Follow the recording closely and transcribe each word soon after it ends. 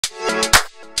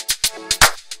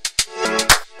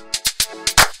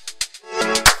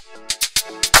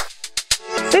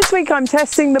This week I'm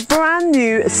testing the brand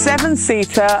new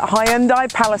 7-seater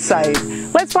Hyundai Palisade.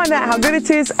 Let's find out how good it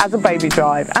is as a baby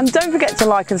drive. And don't forget to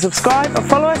like and subscribe and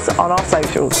follow us on our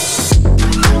socials.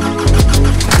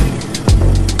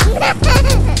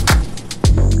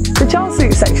 The child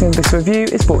seat section of this review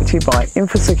is brought to you by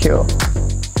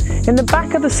Infosecure. In the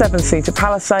back of the 7-seater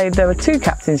Palisade there are 2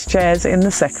 captain's chairs in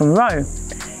the second row.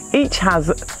 Each has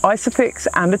Isofix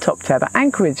and a top tether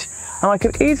anchorage, and I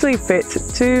could easily fit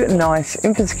 2 nice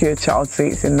Infosecure child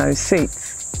seats in those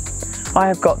seats. I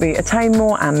have got the Attain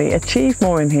More and the Achieve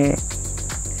More in here.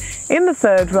 In the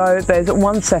third row there's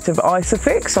 1 set of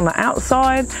Isofix on the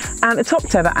outside and a top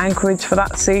tether anchorage for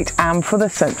that seat and for the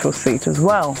central seat as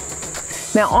well.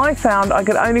 Now I found I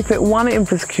could only fit 1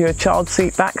 Infosecure child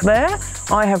seat back there.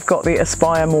 I have got the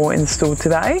Aspire More installed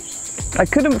today. I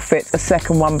couldn't fit a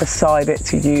second one beside it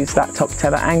to use that top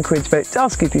tether anchorage, but it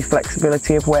does give you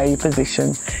flexibility of where you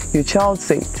position your child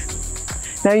seat.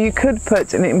 Now you could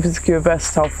put an Infosecure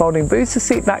versatile folding booster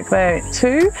seat back there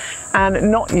too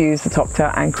and not use the top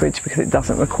tether anchorage because it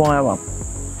doesn't require one.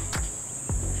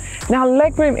 Now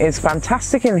legroom is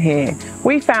fantastic in here.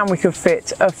 We found we could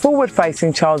fit a forward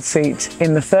facing child seat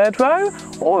in the third row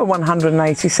or a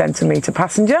 180 centimetre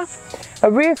passenger, a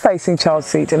rear facing child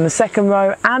seat in the second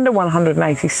row and a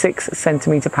 186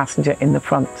 centimetre passenger in the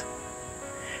front.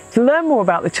 To learn more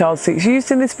about the child seats used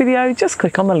in this video, just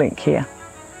click on the link here.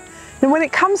 Now when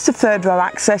it comes to third row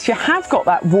access, you have got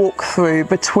that walk through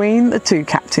between the 2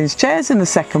 captain's chairs in the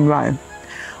second row.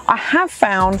 I have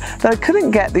found that I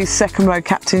couldn't get these second row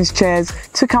captain's chairs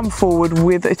to come forward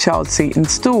with a child seat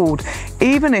installed,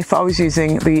 even if I was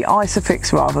using the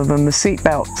Isofix rather than the seat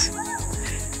belts.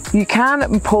 You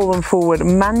can pull them forward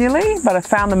manually, but I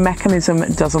found the mechanism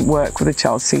doesn't work with a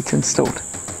child seat installed.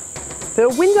 There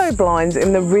are window blinds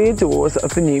in the rear doors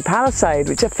of the new Palisade,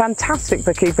 which are fantastic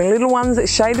for keeping little ones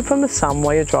shaded from the sun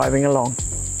while you're driving along.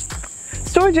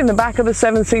 Storage in the back of the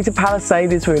 7-seater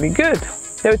Palisade is really good.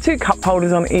 There are 2 cup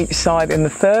holders on each side in the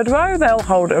third row. They'll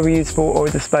hold a reusable or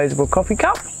a disposable coffee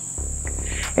cup.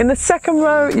 In the second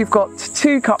row, you've got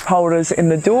 2 cup holders in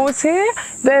the doors here.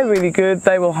 They're really good.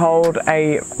 They will hold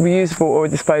a reusable or a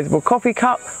disposable coffee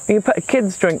cup. You can put a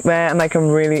kid's drink there and they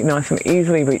can really nice and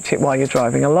easily reach it while you're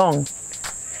driving along.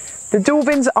 The door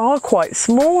bins are quite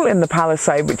small in the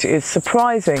Palisade, which is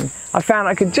surprising. I found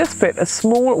I could just fit a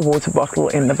small water bottle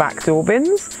in the back door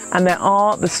bins, and there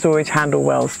are the storage handle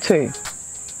wells too.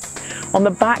 On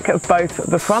the back of both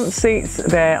the front seats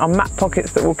there are mat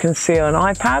pockets that will conceal an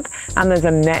iPad, and there's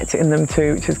a net in them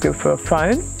too, which is good for a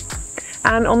phone.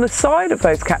 And on the side of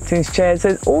those captain's chairs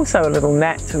there's also a little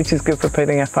net which is good for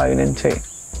putting a phone into.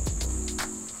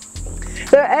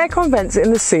 There are aircon vents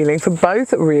in the ceiling for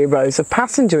both rear rows of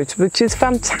passengers, which is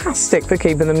fantastic for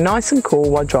keeping them nice and cool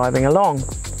while driving along.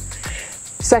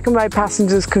 Second row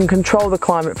passengers can control the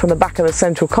climate from the back of the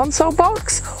central console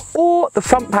box, or the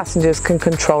front passengers can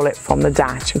control it from the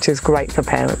dash, which is great for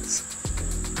parents.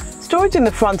 Storage in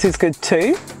the front is good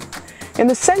too. In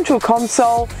the central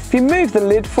console, if you move the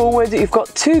lid forward, you've got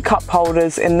 2 cup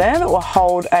holders in there that will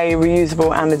hold a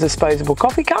reusable and a disposable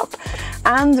coffee cup,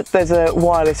 and there's a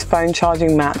wireless phone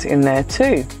charging mat in there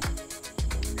too.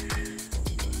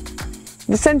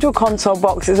 The central console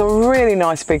box is a really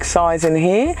nice big size in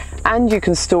here, and you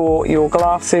can store your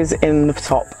glasses in the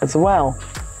top as well.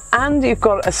 And you've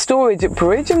got a storage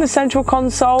bridge in the central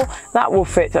console that will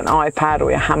fit an iPad or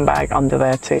your handbag under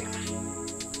there too.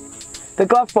 The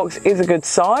glove box is a good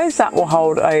size, that will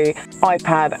hold a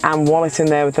iPad and wallet in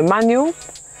there with the manual.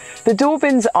 The door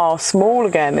bins are small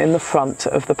again in the front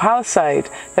of the Palisade.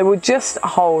 They will just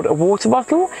hold a water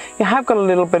bottle. You have got a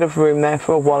little bit of room there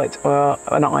for a wallet or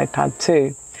an iPad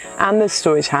too. And there's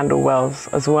storage handle wells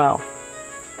as well.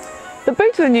 The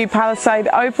boot of the new Palisade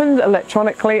opens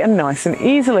electronically and nice and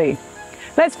easily.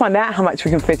 Let's find out how much we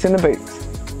can fit in the boot.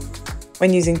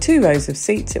 When using 2 rows of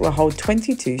seats, it will hold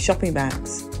 22 shopping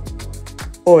bags,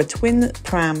 or a twin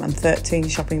pram and 13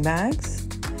 shopping bags,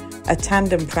 a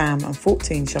tandem pram and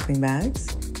 14 shopping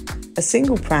bags, a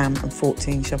single pram and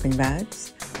 14 shopping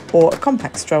bags, or a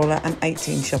compact stroller and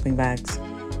 18 shopping bags,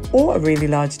 or a really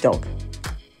large dog.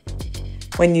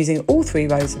 When using all 3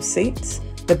 rows of seats,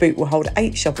 the boot will hold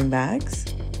 8 shopping bags,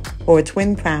 or a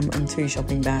twin pram and 2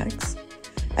 shopping bags,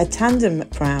 a tandem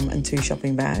pram and 2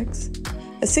 shopping bags,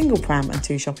 a single pram and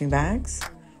 2 shopping bags,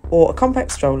 or a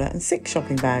compact stroller and 6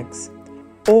 shopping bags,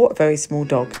 or a very small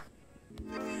dog.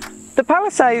 The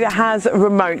Palisade has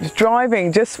remote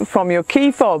driving just from your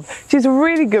key fob, which is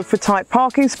really good for tight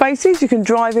parking spaces. You can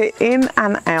drive it in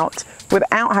and out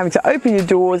without having to open your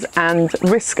doors and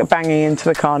risk banging into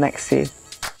the car next to you.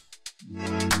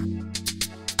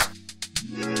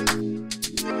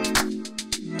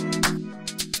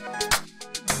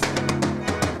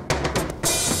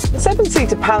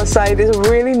 7-seater Palisade is a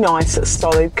really nice,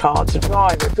 solid car to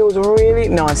drive. It feels really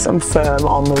nice and firm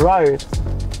on the road.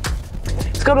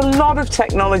 It's got a lot of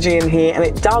technology in here and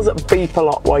it does beep a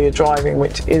lot while you're driving,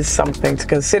 which is something to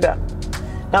consider.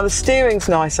 Now the steering's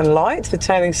nice and light, the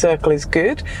turning circle is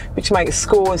good, which makes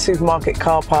school and supermarket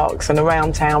car parks and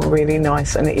around town really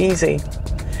nice and easy.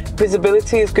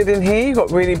 Visibility is good in here, you've got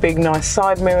really big nice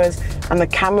side mirrors and the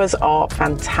cameras are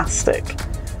fantastic.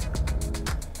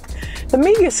 The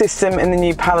media system in the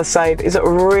new Palisade is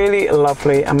really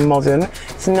lovely and modern.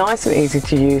 It's nice and easy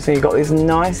to use and you've got this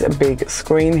nice big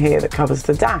screen here that covers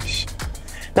the dash.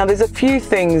 Now there's a few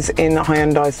things in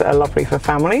Hyundais that are lovely for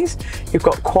families. You've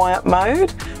got quiet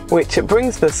mode, which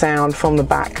brings the sound from the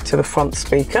back to the front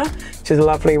speaker, which is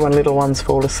lovely when little ones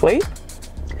fall asleep.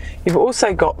 You've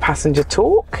also got passenger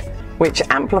talk, which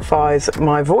amplifies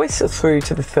my voice through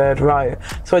to the third row,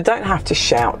 so I don't have to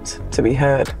shout to be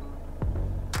heard.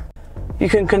 You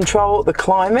can control the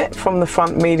climate from the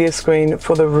front media screen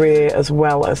for the rear as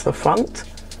well as the front.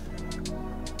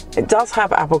 It does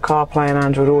have Apple CarPlay and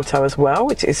Android Auto as well,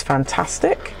 which is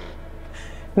fantastic.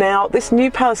 Now, this new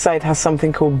Palisade has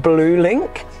something called Blue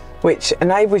Link, which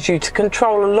enables you to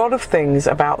control a lot of things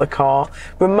about the car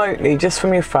remotely just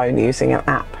from your phone using an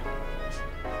app.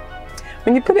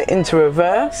 When you put it into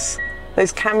reverse,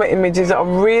 those camera images are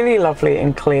really lovely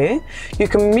and clear. You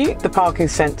can mute the parking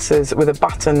sensors with a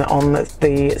button on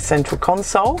the central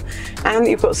console, and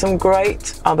you've got some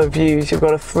great other views. You've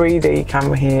got a 3D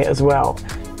camera here as well,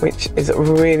 which is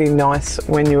really nice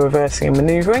when you're reversing and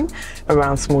manoeuvring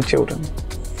around small children.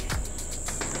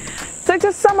 So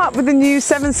to sum up with the new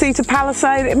 7-seater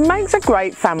Palisade, it makes a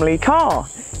great family car.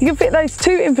 You can fit those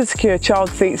 2 InfoSecure child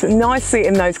seats nicely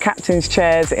in those captain's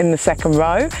chairs in the second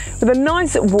row, with a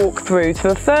nice walk through to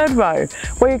the third row,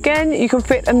 where again you can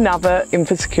fit another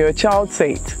InfoSecure child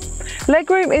seat.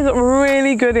 Legroom is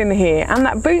really good in here, and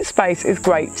that boot space is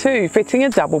great too, fitting a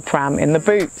double pram in the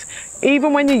boot,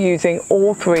 even when you're using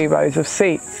all 3 rows of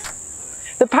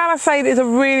seats. The Palisade is a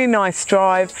really nice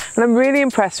drive, and I'm really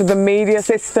impressed with the media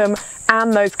system,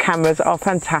 and those cameras are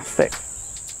fantastic.